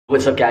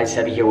What's up guys,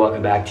 Sebi here,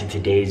 welcome back to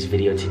today's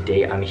video.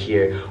 Today I'm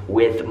here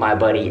with my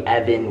buddy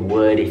Evan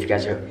Wood. If you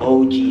guys are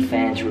OG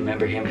fans, you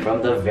remember him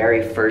from the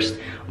very first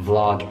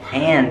vlog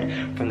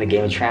and from the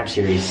Game of Tramp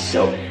series.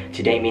 So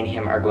today me and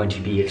him are going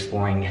to be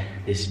exploring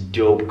this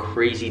dope,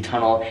 crazy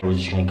tunnel. We're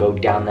just gonna go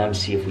down them,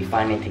 see if we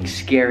find anything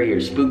scary or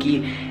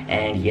spooky,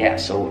 and yeah,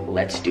 so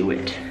let's do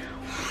it.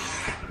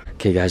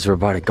 Okay guys, we're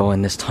about to go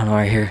in this tunnel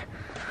right here.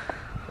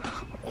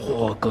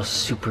 Oh, it goes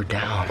super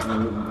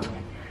down.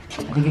 I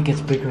think it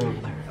gets bigger over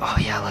there. Oh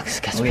yeah, look,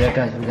 it gets bigger.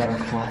 bigger. Yeah, guys, we got our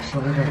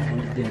flashlight.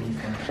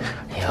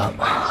 Yup.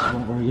 That's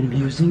what we're gonna be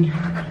using.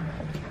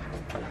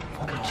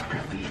 Fucking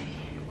trippy.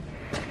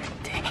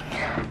 Dang.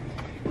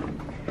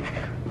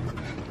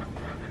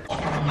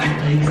 Oh, my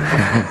legs.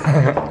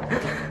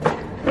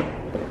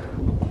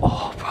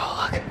 Oh, bro,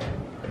 look.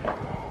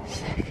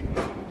 Sick.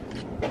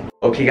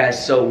 Okay,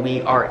 guys, so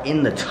we are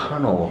in the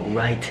tunnel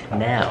right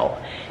now,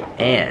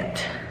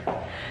 and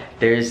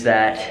there's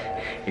that.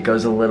 It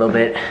goes a little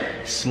bit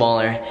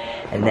smaller,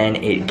 and then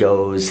it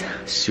goes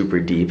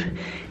super deep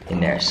in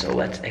there. So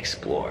let's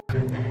explore.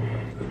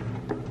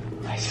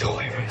 I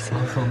swear I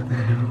saw something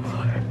in the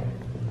water.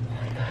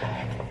 What the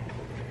heck?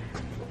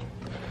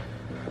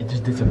 It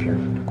just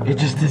disappeared. It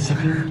just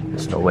disappeared.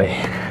 There's no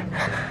way.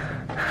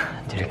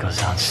 Dude, it goes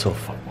down so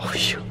far. Oh,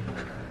 shoot.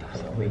 That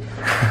was a wait.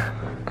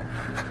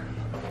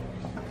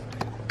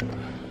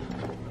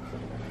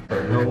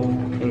 No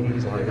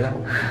paintings like that.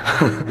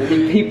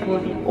 People.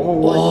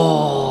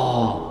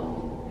 Oh.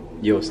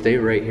 Yo, stay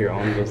right here. I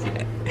want to go see.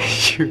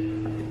 Shoot.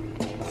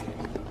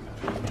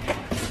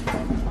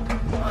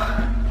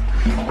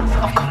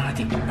 I'm coming with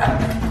you.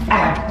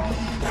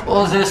 Ah.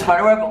 Oh, is it a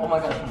spider web? Oh my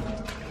god.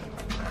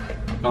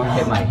 Don't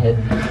hit my head.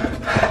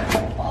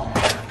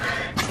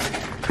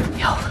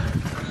 Yo.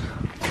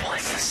 Oh,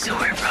 it's the sewer,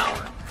 bro.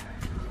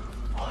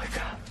 Oh my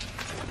god.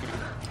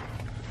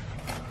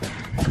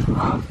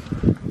 Oh.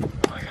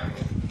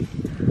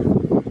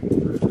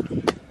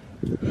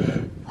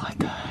 What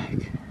the heck?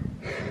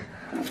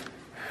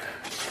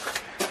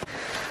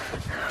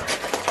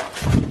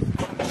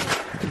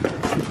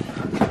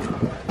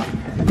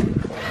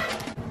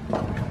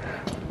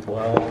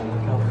 Wow,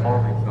 look how far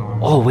we've gone.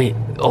 Oh wait,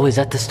 oh is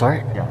that the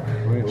start? Yeah,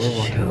 we're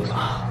Shoot.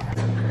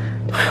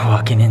 We're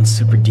walking in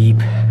super deep.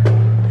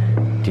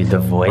 Dude, the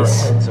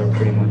voice. Our heads are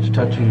pretty much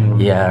touching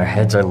the... Yeah, our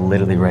heads are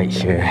literally right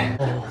here.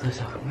 Oh, there's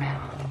a man.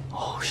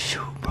 Oh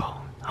shoot, bro.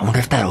 I wonder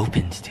if that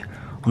opens, dude.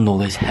 Oh no,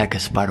 there's heck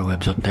of spider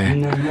webs up there.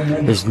 No.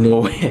 There's no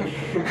way.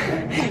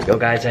 Yo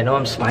guys, I know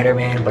I'm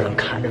Spider-Man, but I'm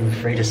kind of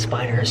afraid of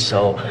spiders,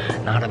 so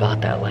not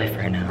about that life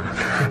right now.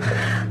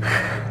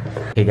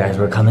 Hey guys,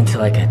 we're coming to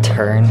like a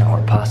turn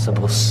or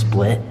possible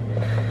split.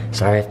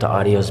 Sorry if the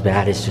audio's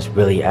bad, it's just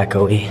really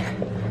echoey.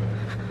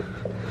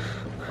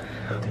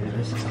 Dude,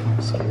 this is kind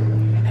of scary.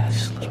 Yeah,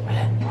 just a little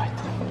bit. What?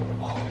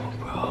 Oh,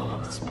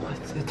 bro. It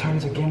splits. It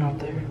turns again up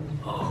there.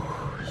 Oh,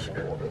 shit.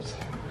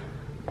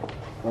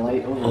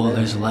 Light over Oh, there.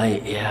 there's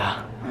light,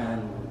 yeah.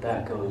 And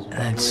that goes. And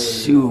that's way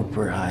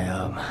super high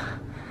up.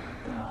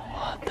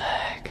 What the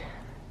heck?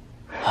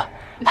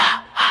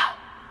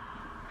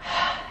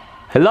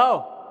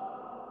 Hello?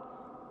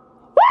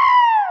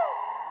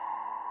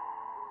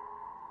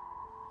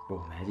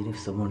 Bro, imagine if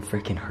someone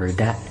freaking heard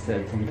that.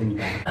 Said something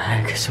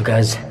bad. So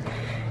guys,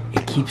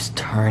 it keeps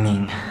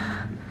turning.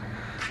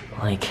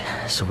 Like,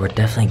 so we're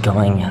definitely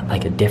going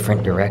like a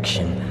different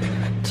direction.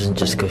 It doesn't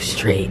just go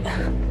straight.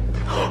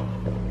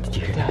 Did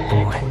you hear that,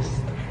 boy?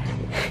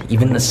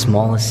 Even the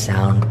smallest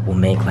sound will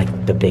make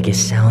like the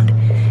biggest sound,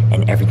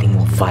 and everything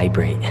will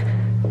vibrate.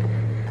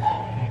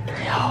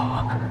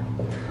 Yo.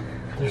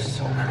 There's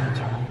so many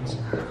turns.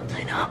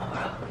 I know,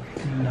 bro.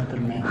 Another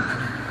man.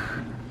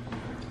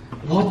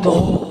 What the?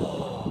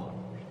 Oh.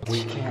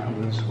 We can't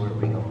lose where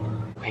we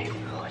are. Wait,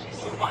 what is it?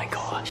 Oh my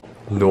gosh.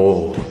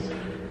 No.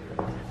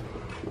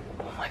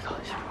 Oh my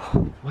gosh,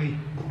 bro. Wait.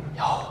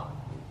 Yo.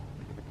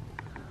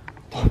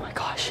 Oh my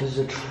gosh. There's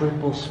a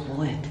triple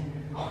split.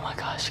 Oh my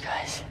gosh,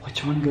 guys.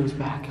 Which one goes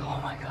back? Oh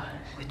my gosh.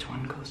 Which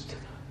one goes to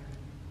the...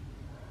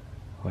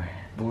 Where?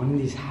 One of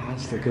these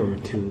has to go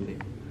to...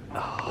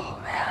 Oh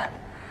man.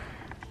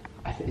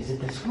 Is it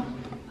this one?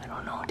 I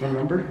don't know, dude.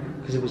 Remember?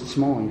 Because it was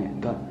small and it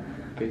got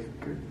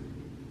bigger.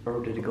 Or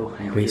did it go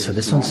higher? Wait, so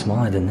this one's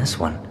smaller than this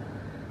one.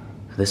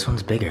 This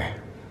one's bigger.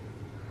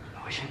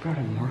 I wish I brought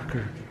a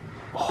marker.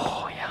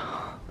 Oh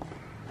yeah.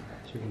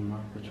 So we can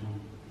mark which one.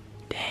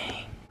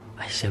 Dang.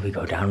 I said we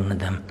go down one of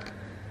them,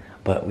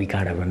 but we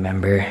gotta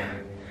remember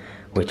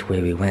which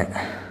way we went,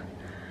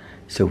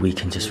 so we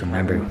can just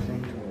remember.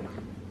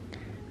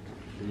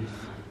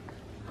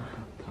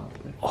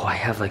 Oh, I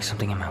have like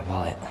something in my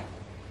wallet.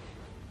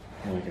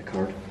 Like a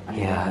card?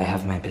 Yeah, I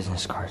have my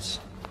business cards.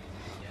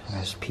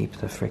 Guys, peep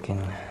the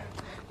freaking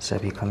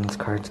Sebi Clemens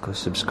cards. Go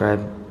subscribe.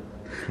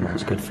 You know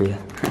it's good for you.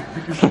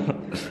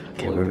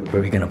 Okay, where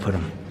are we gonna put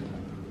them?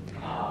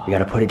 We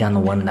gotta put it down the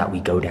one that we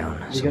go down.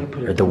 We gotta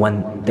put it or the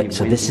one that,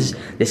 so this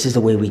is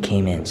the way we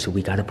came in. So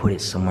we gotta put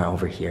it somewhere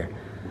over here.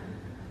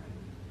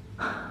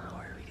 Where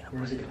are we gonna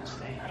Where's it gonna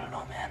stay? I don't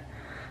know, man.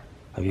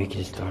 Maybe we could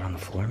just throw it on the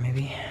floor,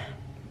 maybe?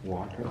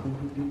 water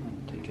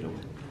moving, take it away.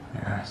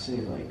 Yeah. Say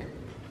like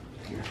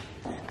here.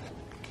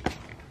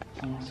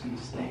 Someone's gonna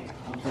stay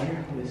up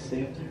there? Will they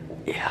stay up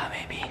there? Yeah,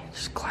 maybe.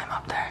 Just climb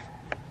up there.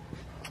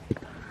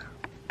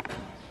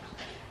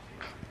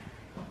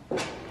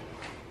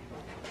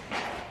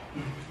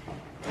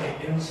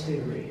 It'll stay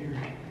right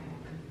here.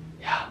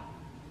 Yeah.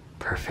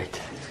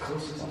 Perfect.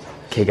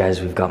 Okay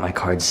guys, we've got my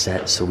cards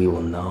set so we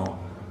will know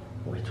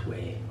which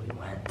way we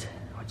went,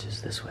 which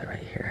is this way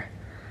right here.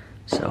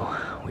 So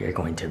we are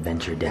going to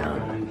venture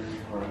down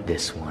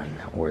this one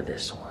or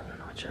this one,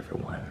 whichever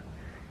one.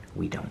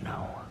 We don't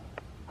know.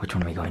 Which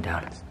one are we going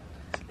down?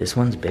 This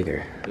one's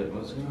bigger.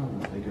 Let's go on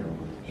the bigger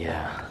one.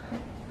 Yeah.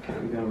 Okay,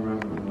 we gotta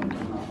remember we're going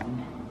down that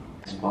one.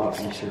 Spot,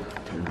 we should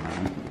turn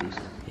around at least.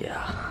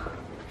 Yeah.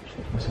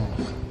 This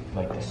one's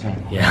like the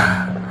same.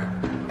 Yeah.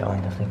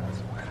 Going definitely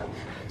goes one.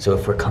 So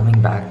if we're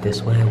coming back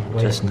this way,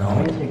 just know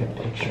I'm gonna take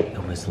a picture.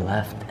 it was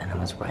left and it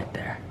was right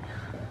there.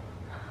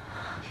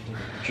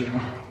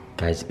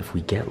 Guys, if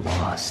we get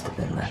lost,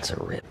 then that's a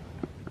rip.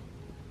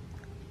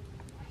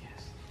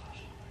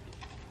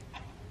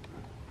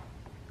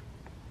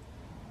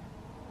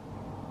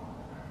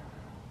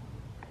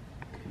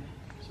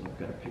 So I've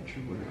got a picture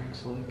of what it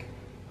looks like.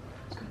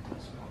 It's gonna tell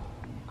us about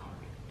on the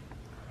card.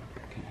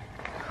 Okay.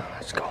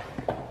 Let's go.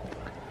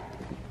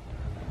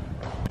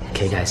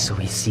 Okay guys, so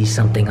we see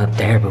something up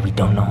there, but we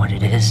don't know what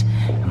it is.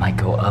 It might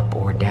go up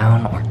or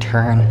down or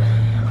turn.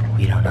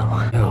 We don't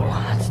know. Oh,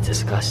 that's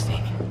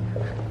disgusting.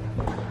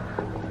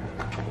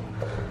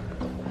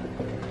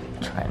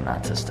 Try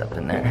not to step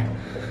in there.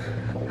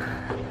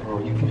 Oh,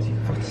 you can see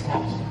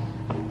footsteps.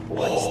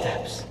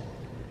 Footsteps.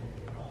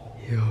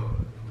 Yo.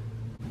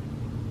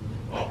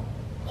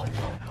 What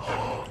the?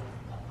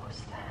 What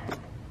was that?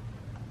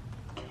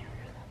 Can you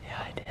hear that?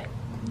 Yeah, I did.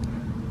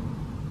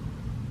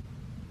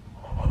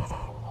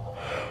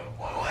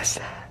 What was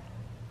that?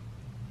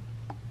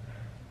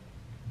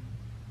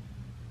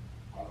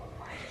 Oh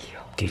my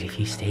God. Dude, if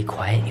you stay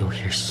quiet, you'll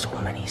hear so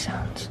many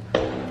sounds.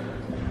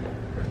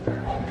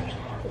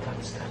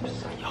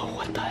 Yo,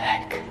 what the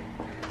heck?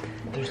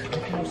 There's look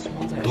how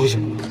small that Those, shit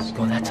is.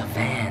 yo, that's a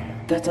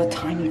van. That's a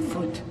tiny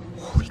foot.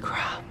 Holy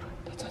crap.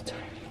 That's a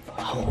tiny foot.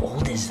 How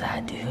old is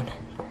that, dude?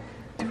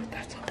 Dude,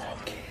 that's a little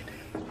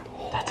kid.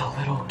 That's a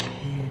little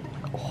kid.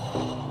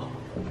 Oh.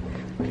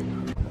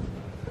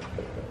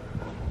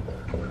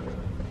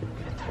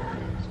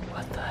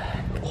 What the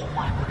heck? Oh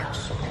my, look how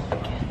small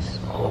it is.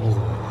 Oh.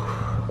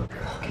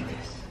 Look at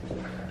this.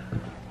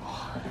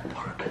 Oh,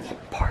 park.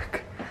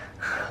 Park.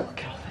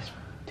 Look at all this.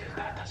 Dude,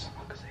 that doesn't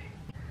look safe.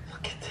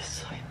 Look at this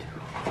side, dude.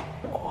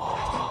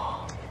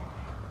 Oh.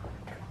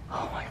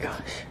 Oh my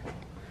gosh.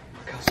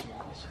 Look how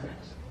small this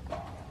is.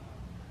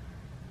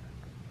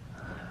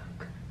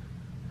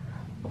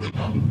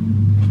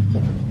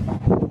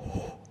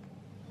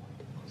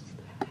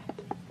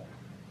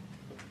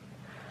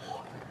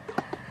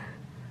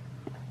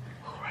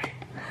 Alright,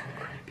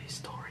 creepy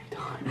story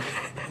time.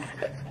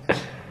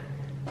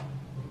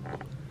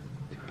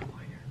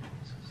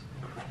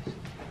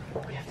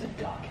 We have to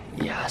duck.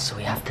 Yeah, so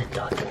we have to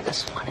duck in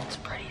this one. It's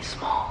pretty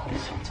small.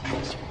 This one's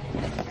really small.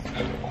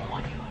 Oh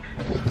my gosh.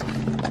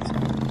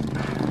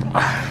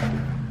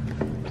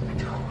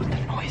 Dude, the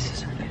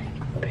noises are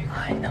getting bigger.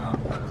 I know.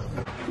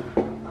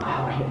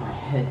 Ow, I hit my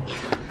head.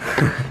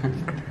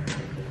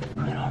 I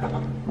don't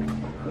know.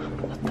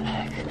 What the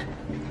heck?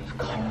 There's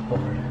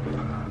cardboard.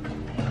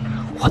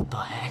 What the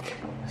heck?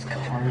 There's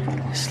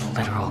cardboard. This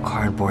literal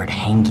cardboard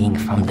hanging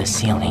from the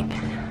ceiling.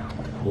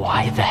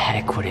 Why the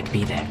heck would it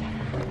be there?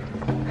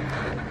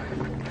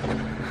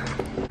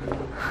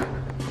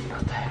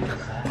 What the heck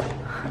is that?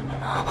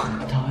 I don't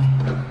know. Die.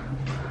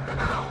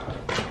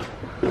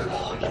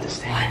 Oh, I need to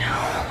stay. I know.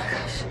 Oh my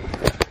gosh.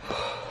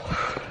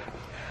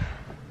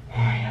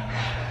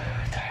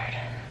 I'm Tired.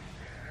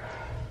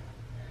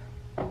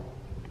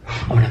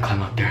 I'm gonna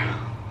climb up there.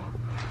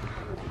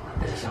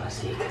 I just wanna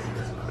see because it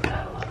doesn't look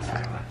that low.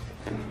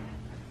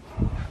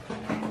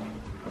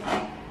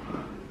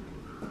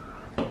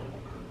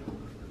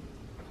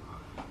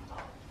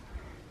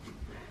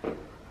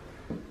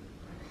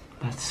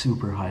 That's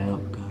super high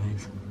up,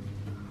 guys.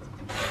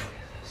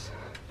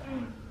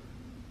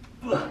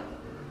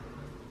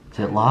 Is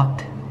it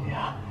locked?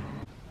 Yeah.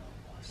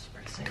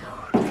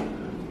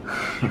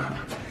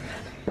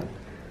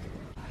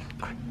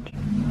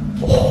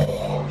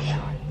 Oh, shit.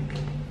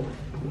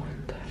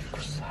 What the heck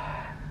was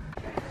that?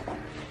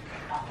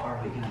 How far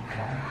are we gonna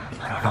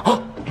go? I don't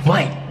know.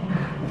 Light!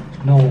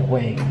 No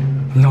way.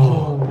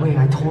 No. No way,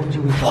 I told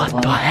you we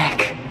What the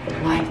heck?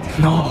 Light.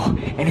 No.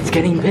 And it's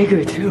getting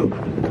bigger too.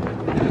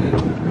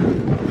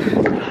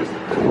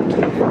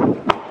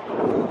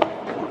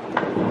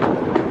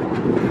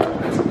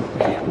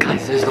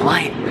 Guys, there's the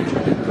light.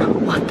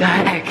 What the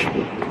heck?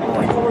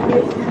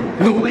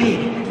 No way.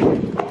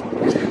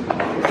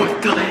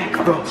 What the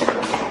heck, bro?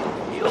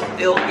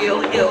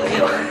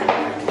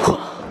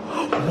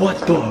 What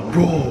the,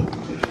 bro?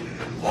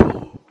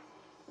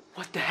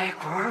 What the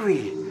heck, where are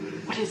we?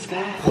 What is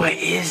that? What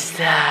is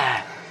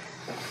that?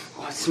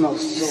 Oh, it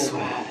smells so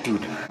bad.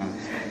 Dude.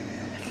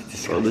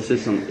 Bro, this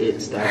is some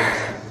it status.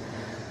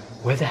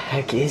 Where the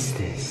heck is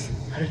this?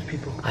 How did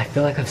people? I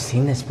feel like I've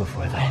seen this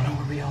before though. I know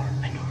where we are.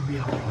 I know where we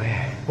are.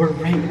 Where? We're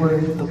right where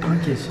the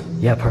park is.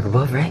 Yeah, park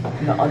above, right?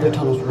 And the other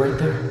tunnel's right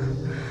there.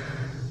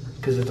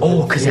 Cause it's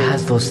Because it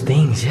has those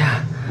things,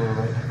 yeah. We're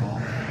right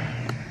above.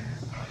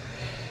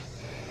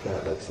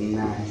 That looks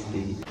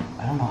nasty.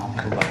 I don't know how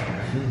people got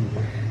there.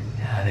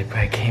 Yeah, they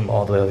probably came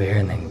all the way over here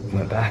and then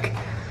went back.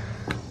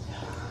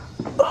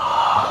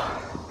 Oh.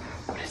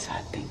 What is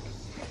that thing?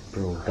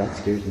 Bro, that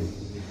scares me.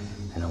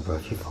 I know, bro,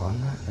 if you fall on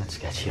that, that's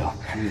sketchy, yo.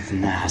 It's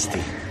nasty.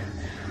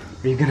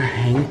 Are you gonna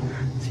hang?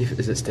 See if,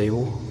 is it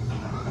stable?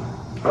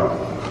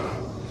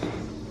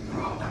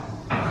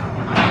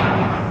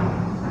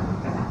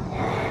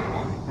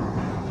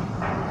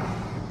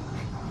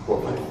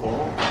 What, if I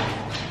fall?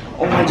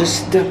 Oh, I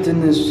just stepped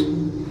in this.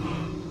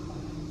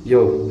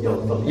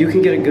 Yo, you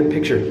can get a good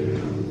picture.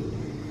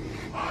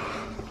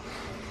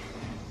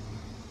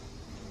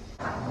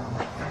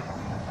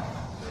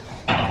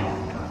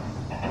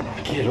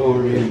 Get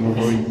over here, my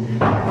boy.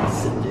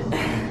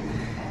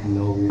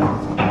 No.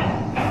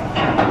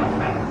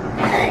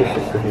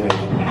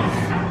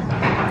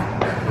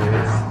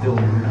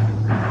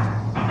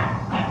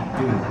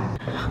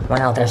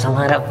 Wow, there's a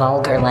lot of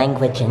vulgar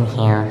language in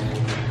here.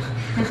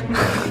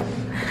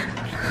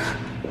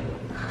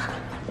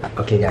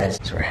 Okay, guys,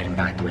 so we're heading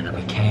back the way that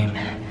we came.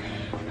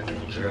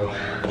 Through.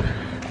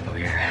 But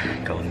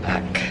we're going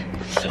back.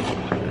 So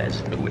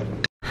let's do it.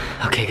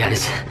 Okay,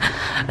 guys,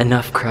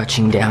 enough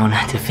crouching down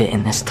to fit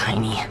in this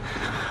tiny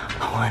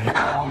one.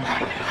 Oh my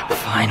god.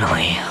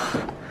 Finally.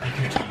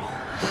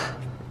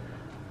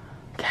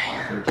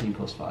 Okay. 13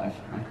 plus 5.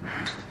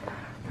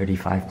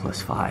 35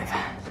 plus 5.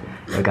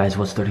 Yeah, guys,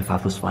 what's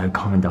 35 plus 5?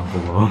 Comment down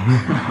below.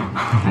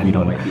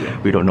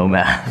 we don't know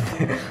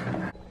math.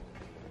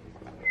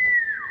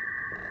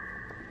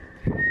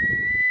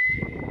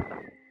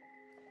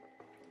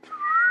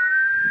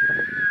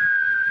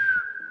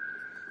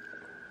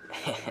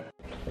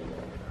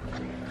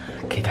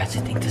 Okay, guys,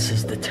 I think this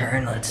is the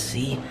turn. Let's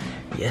see.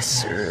 Yes,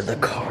 sir. The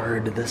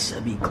card, the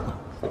Sebi Club.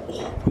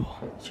 Oh, bro.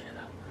 Check it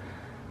out.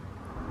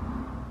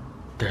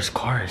 There's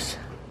cars.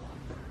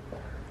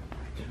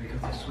 Should we go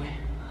this way?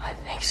 I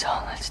think so.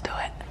 Let's do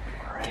it.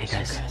 Okay, So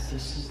guys. guys,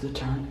 this is the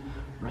turn.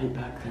 Right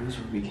back there is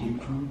where we came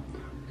from.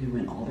 We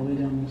went all the way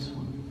down this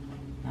one.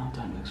 Now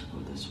time to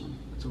explore this one.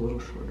 It's a little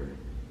shorter.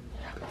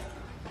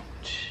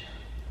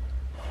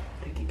 I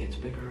think it gets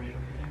bigger right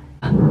over there.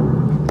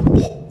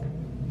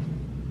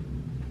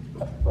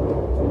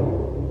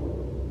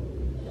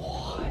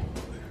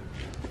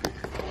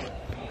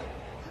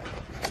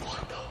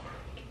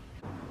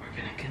 We're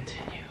gonna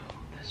continue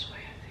this way,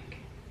 I think.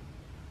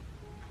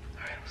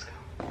 Alright, let's go.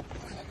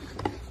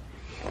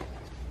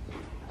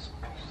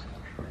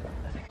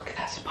 Look at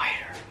that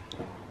spider.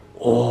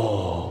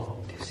 Oh.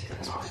 Do you see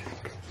that spider?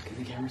 Get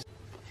the camera.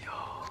 Yo.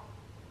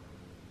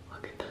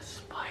 Look at that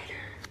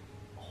spider.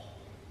 Oh,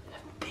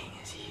 that thing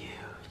is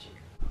huge.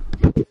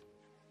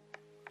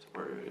 So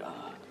we're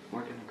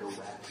gonna go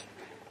back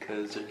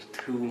because there's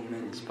too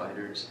many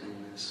spiders in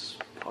this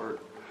part.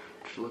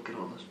 Just look at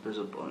all this. There's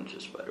a bunch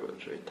of spider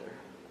webs right there.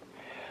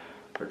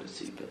 Hard to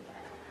see, but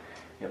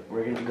yep,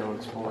 we're gonna go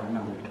explore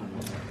another tunnel.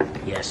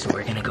 Yeah, so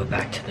we're gonna go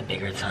back to the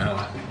bigger tunnel.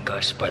 Go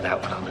explore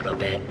that one a little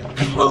bit.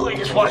 Oh, I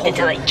just walked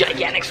into that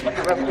gigantic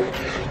spider web.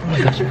 Oh my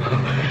gosh, bro.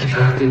 I just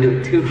walked into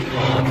it too.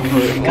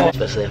 Oh,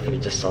 especially if we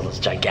just saw those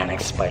gigantic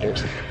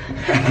spiders.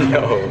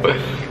 No.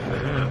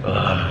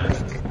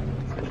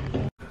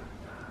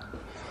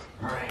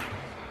 Alright,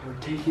 we're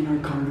taking our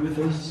card with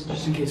us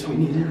just in case we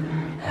need it.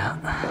 Yeah.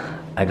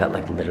 I got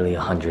like literally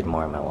 100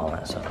 more in my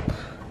wallet, so.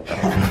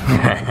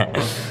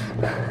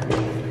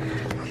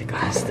 Okay,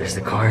 guys, there's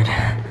the card.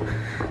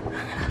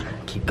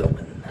 Keep going.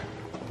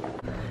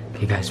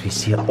 Okay, guys, we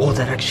see it. Oh,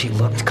 that actually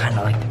looked kind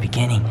of like the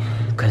beginning.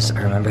 Because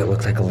I remember it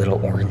looked like a little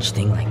orange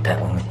thing like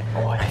that when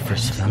I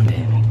first filmed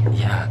it.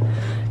 Yeah.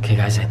 Okay,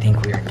 guys, I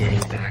think we are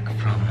getting back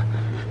from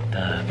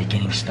the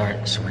beginning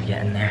start, so we're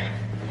getting there.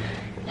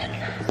 And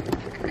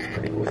it's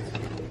pretty cool.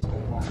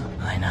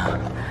 I know.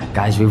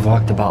 Guys, we've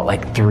walked about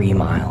like 3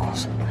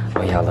 miles.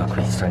 Oh yeah, look,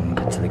 we're starting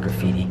to get to the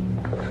graffiti.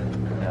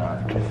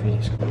 Yeah,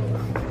 graffiti's cool.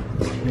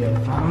 We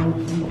have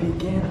found the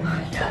begin.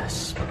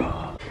 Yes, bro.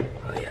 Oh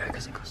yeah,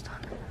 because it goes down.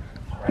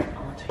 Alright, I'm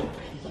gonna take a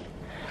peek.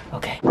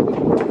 Okay.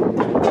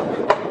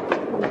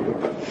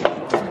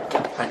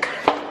 Look.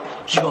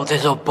 Yo,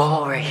 there's a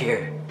ball right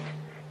here.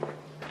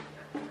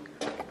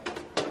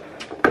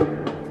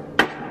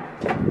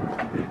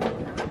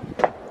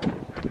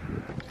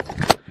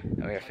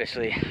 And we're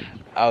officially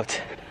out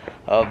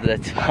of the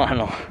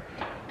tunnel.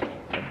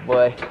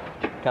 Boy,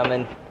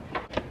 coming.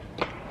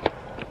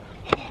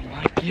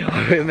 Yo,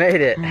 we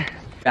made it.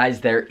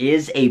 Guys, there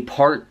is a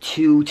part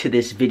 2 to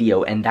this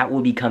video, and that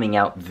will be coming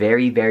out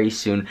very, very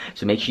soon.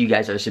 So make sure you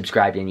guys are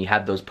subscribed and you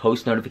have those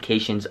post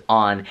notifications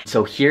on.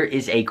 So here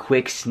is a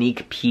quick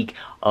sneak peek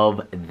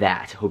of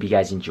that. Hope you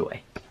guys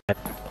enjoy.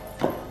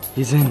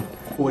 He's in.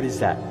 What is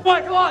that? Oh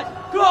my God!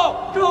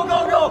 Go! Go,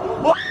 go,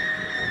 go!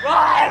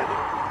 Run!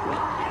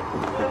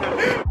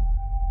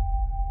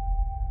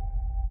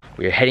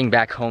 We're heading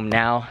back home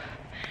now.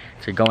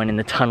 So we're going in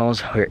the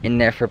tunnels. We're in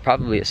there for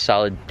probably a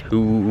solid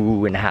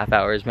 2.5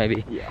 hours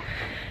maybe. Yeah.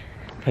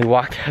 We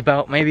walked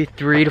about maybe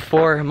 3 to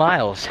 4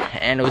 miles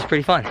and it was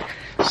pretty fun.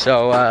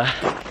 So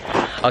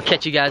I'll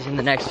catch you guys in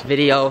the next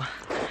video.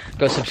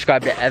 Go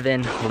subscribe to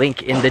Evan,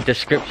 link in the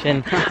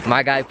description.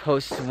 My guy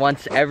posts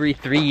once every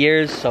 3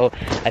 years, so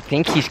I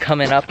think he's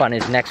coming up on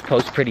his next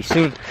post pretty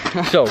soon.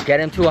 So get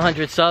him to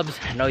 100 subs.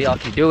 I know y'all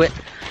can do it.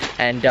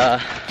 And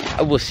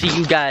I will see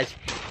you guys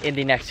in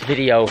the next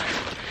video.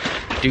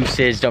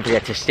 Deuces, don't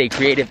forget to stay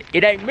creative.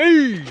 It ain't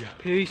me.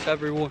 Peace,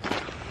 everyone.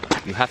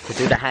 You have to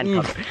do the hand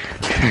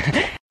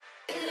cover.